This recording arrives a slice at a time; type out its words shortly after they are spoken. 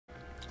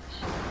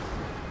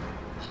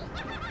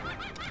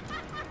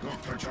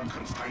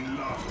Junkenstein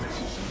loved this.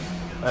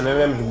 A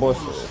ne možeš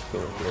bossove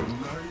skinuti.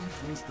 Tonight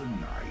was the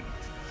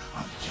night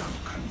of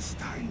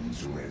Junkenstein's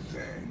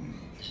revenge.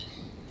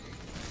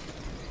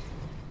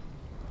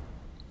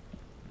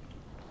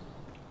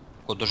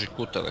 Ko drži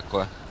kuteve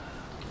koje?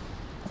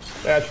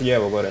 Ja ću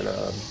lijevo gore na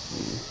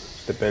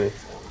stepenici.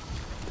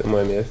 To je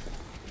moje mjesto.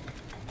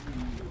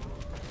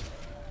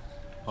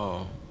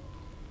 Oh.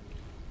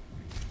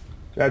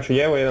 Ja ću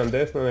lijevo, jedan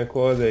desno,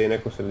 neko ode i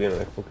neko sredinu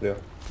neko pokriva.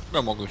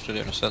 Ja mogu i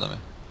sredinu, sve da me.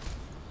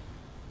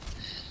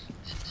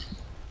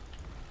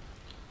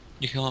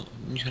 Njih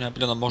je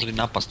najbolje da možda i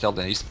napasti, ali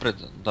da je ispred,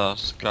 da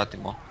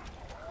skratimo.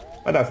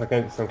 Pa da,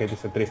 sam kaj ti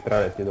sa 3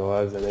 strane ti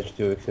dolaze, neće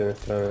ti uvijek s jedne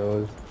strane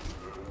dolaziti.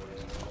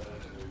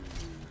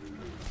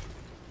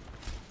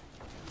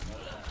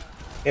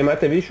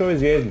 Imate više ove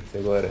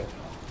zvijezdice gore.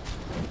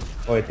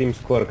 Ovaj team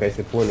score kaj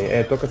se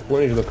puni. To kad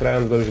puniš do kraja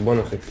onda dobiš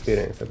bonus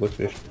experience ako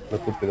uspiješ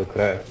nakupiti do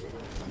kraja.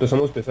 To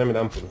sam uspio sam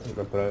jedan put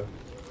napraviti.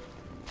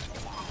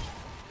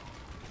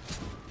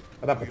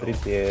 A da,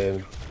 Patrici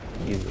je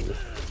easy.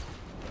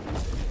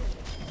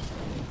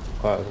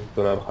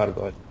 To na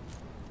hardware.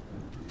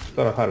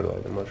 To na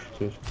hardware možeš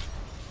čući.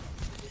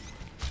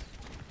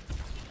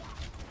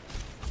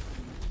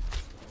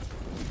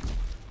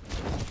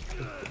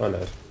 O ne,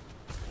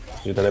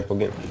 znači da ne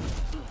pogineš.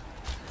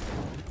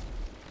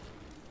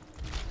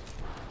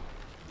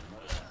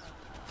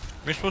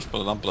 Mi smo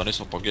uspjeli jedan put da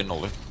nismo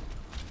poginuli.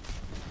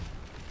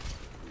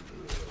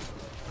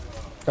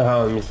 Aha,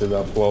 on misli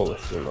da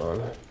flawless ima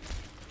ono.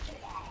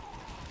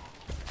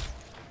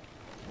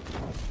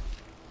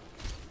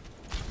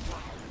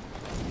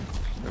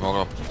 Bi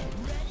mogla...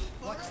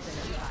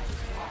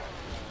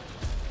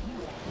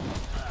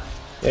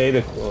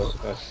 Ide flawless,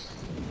 kaži.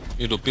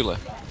 Idu pile.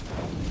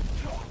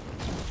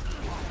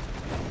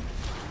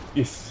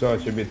 I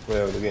sad će biti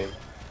play of the game.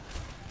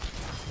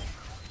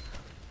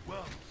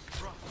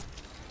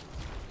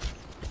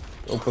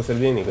 U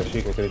posredini ga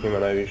šikne kad ih ima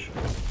najviše.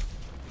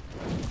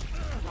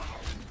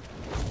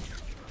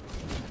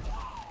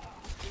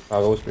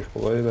 A ga uspiješ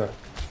pogoditi, da.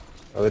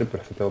 Ali Reaper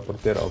se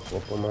teleportirao po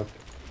pomatu.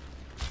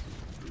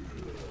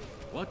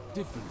 What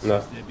difference No.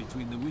 is there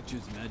between the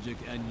witch's magic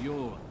and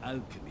your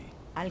alchemy?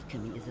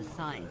 Alchemy is a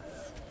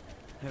science.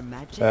 Her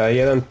magic.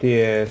 Jedan ti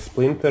je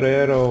Splinter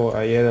Arrow,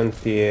 a jedan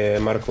ti je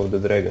Mark of the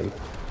Dragon.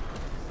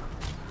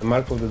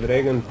 Mark of the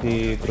Dragon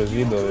ti kroz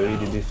zidove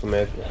vidi di su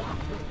mete.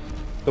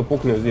 To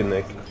pukne u zid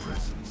neki.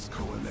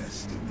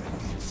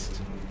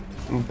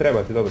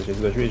 Treba ti, dobro će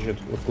ti doći, vidiš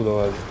otkud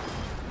dolazi.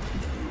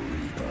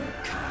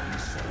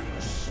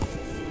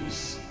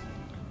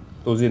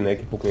 To u zid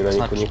neki pukne na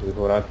njihovih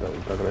vrata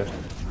ili tako nešto.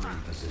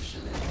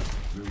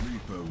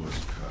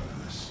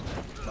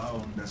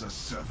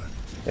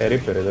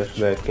 Reaper je došli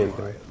da je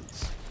skinti.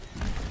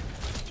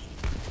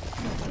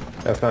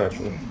 Evo staneš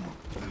mu.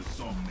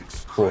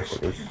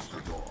 Pušta nisi.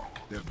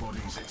 Their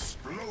bodies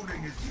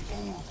exploding as the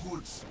old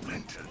wood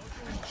splintered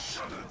and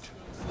shuddered.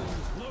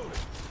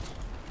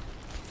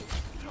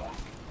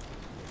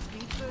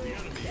 The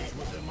enemy is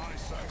within my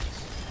sights.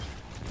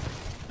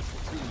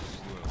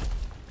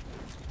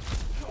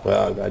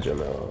 Ja, gađa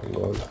me ovo,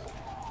 govno.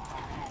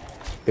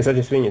 I sad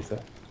će svinjica.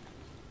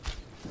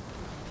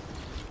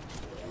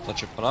 Sad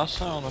će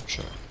prasa, onda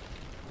će...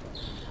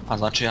 A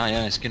znači ja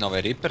jedan skin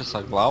ovaj Reaper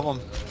sa glavom.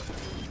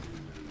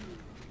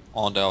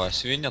 Onda je ovaj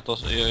svinja, to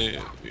je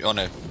i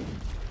onaj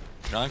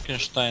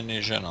Junkenstein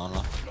i žena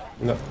ona.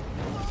 Da.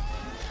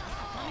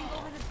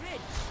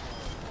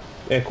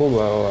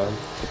 Kugla ova,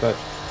 kaj?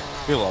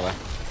 Pilove.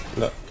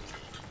 Da.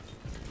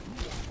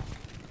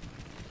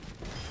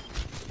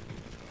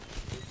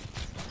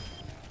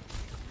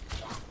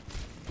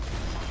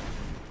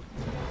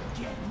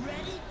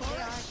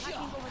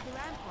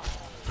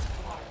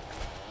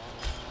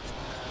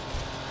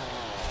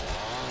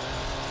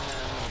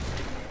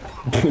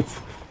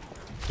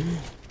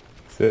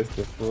 Sve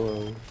ste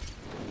full.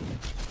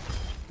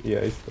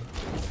 Ja isto.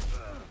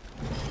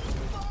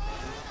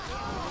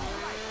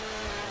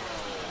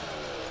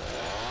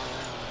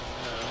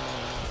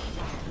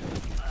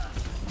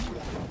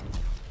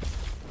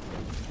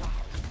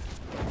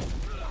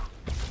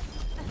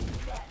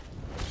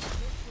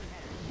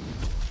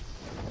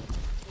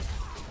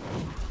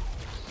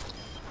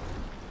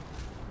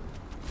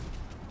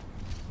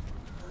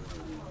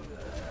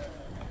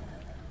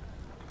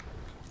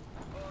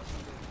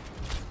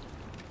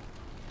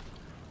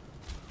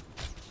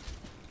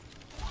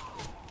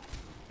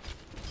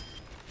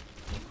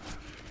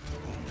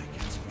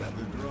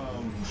 The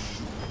ground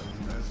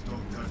shook as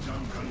Dr.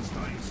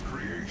 Junkenstein's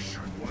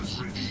creation was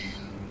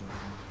revealed.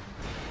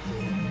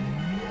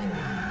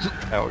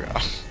 Evo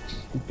ga.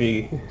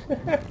 Piggy.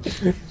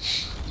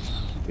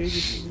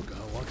 Piggy.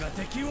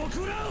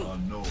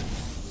 Unknown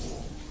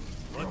war.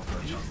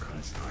 Dr.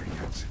 Junkenstein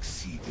had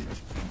succeeded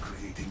in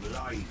creating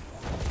life,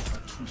 a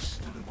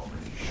twisted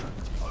abomination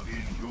of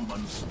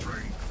inhuman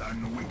strength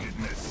and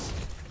wickedness.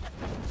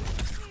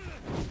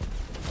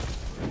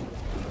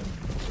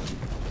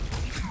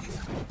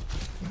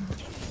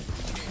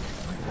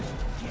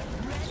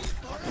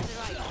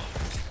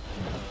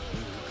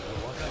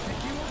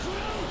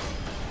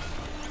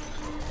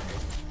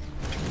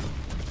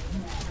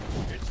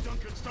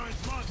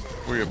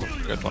 Ujebo,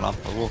 kaj je to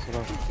napad, Vuhra.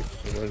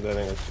 Možda je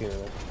nego skine.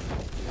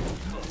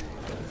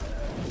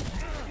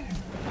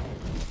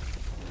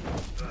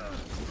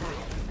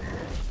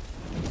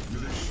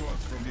 With a shot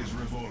from his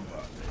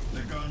revolver,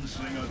 the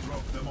gunslinger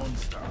dropped the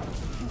monster,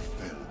 who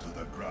fell to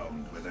the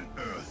ground with an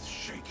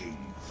earth-shaking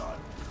thud.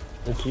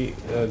 Znači,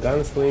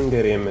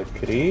 Gunslinger je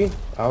McCree,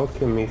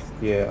 Alchemist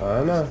je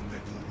Ana,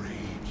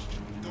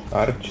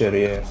 Archer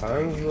je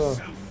Hanzo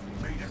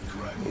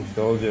i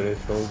Soldier je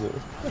Soldier.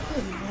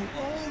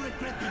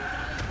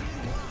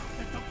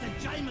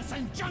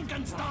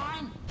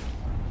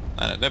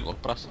 Ne, debel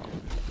prasa.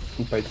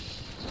 Pa i...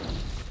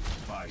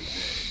 By then,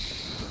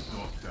 the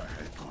doctor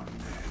had gone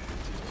mad,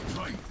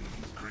 driving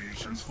his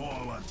creations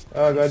forward,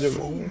 A, gađa me.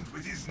 foamed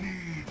with his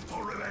need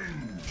for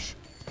revenge.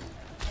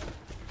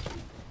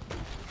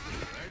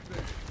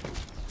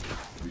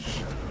 The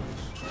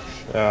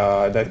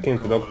shadows Daj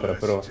skinite doktora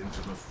prvo. coalesced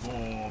into the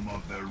form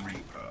of the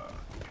Reaper.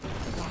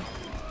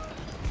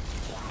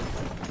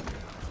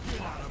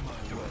 Get out of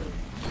my way.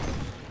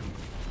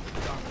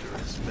 The doctor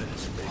is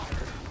Venice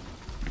Baker.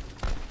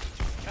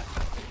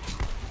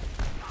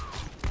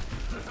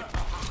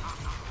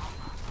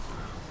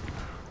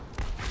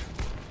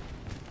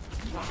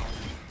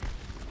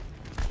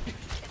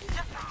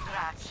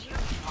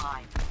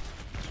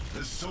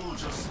 The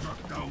soldier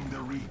struck down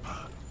the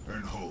Reaper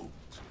and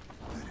hoped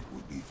that it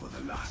would be for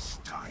the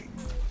last time.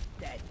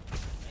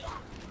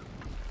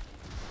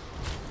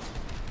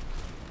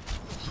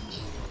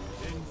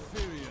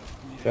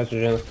 Ja ću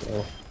žensko,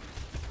 evo.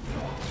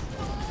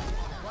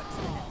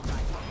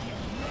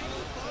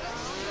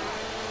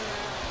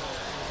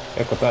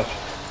 Eko tač.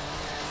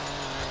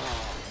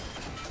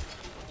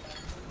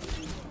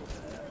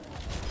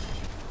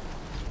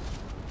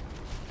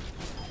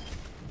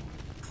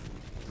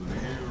 To the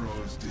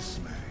hero's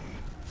dismay,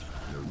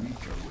 the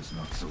Reaper was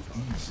not so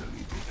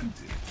easily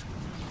defeated.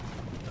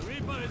 The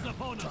Reaper is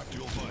upon us.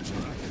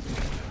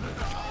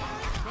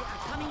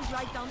 Coming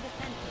right down the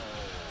center.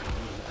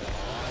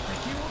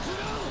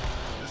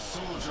 The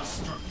soldier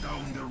struck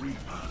down the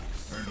Reaper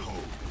and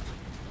hoped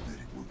that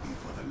it would be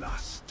for the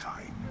last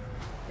time.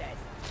 Dead.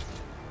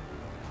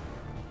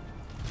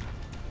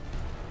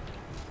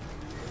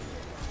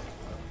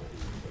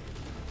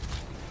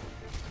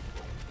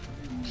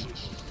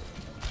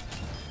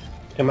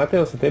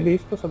 Mateo, se tebi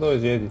isto sad ove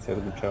zvijezdice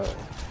odlučavaju?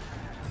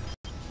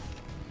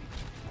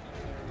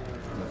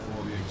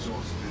 Before the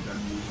exhausted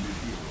and wounded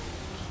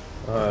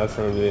hero, Aha, ja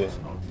sam na dvije.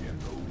 not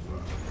yet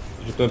over.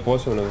 Znači to je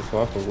posebno za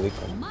svakog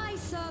lika. My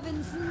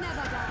servants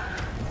never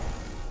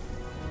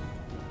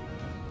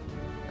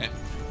die.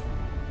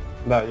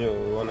 Da,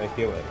 nju, ona je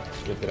healer,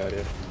 ne treba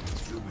riješiti.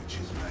 The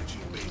witch's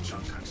magic made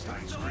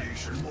Junkensteins'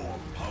 creation more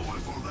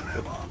powerful than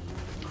ever.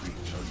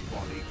 Creature's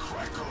body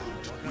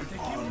crackled with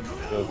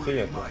unholy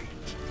might.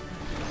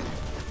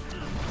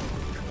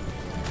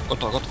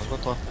 Gotovo, gotovo,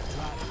 gotovo.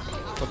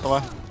 Gotovo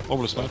je,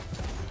 ubili smo je.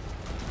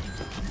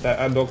 Da,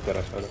 a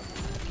doktora sada.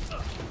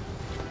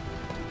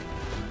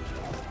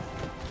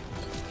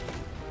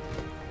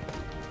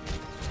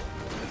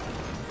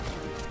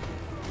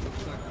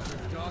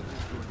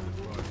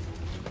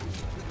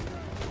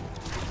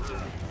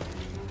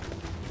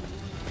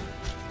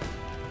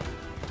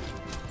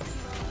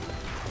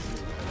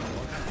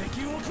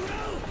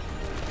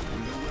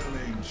 With a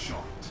well-aimed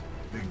shot,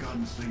 the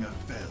gunslinger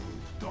felled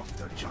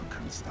Dr.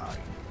 Junkenstein.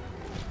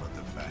 But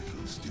the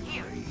battle still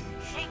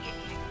raged.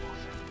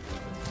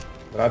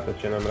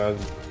 Vratat će nam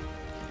razbiti.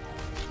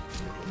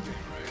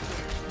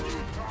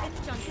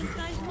 It's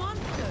Junkenstein's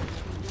monster.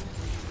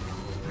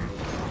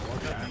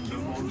 And the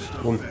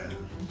monster Boom. fell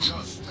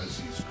just as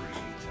his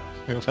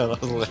creator, Battered,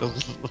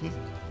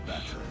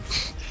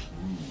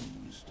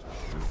 bruised,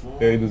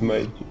 before Ja idu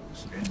zmajići.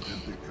 heroes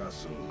entered the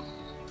castle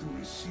to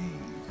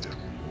receive their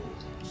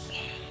rewards.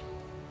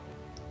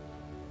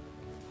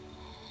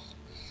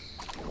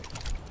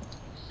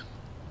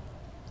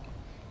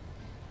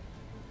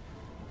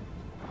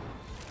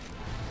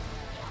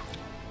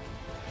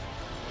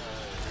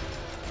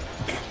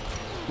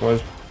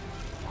 Može.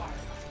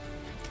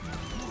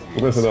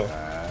 Gdje se dao?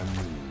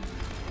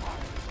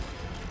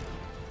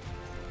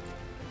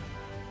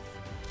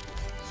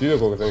 Si vidio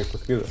koga sam ih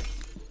poskidao?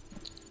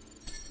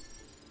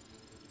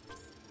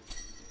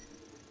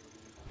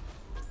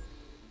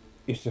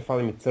 Išće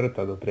fali mi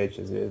crta do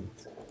treće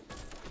zvijezdice.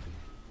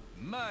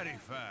 Mighty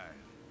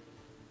fine.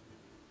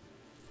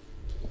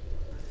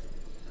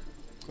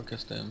 Koliko je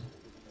stem?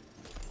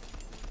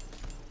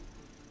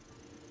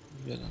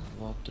 1,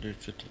 2,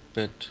 3, 4,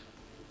 5.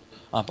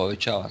 A,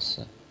 povećava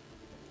se.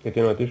 Kaj ti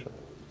je otišao?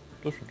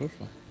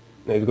 Tušno.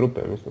 Ne, iz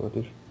grupe mislim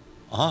otišao.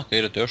 Aha, kaj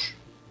idete još?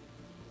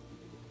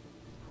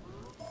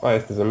 Pa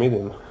jeste za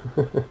midin.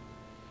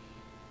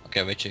 Ok,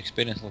 veći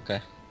experience,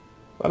 ok.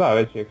 Pa da,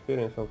 već je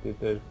experience, ali ti je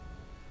teže.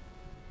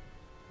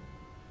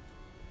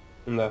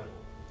 Da.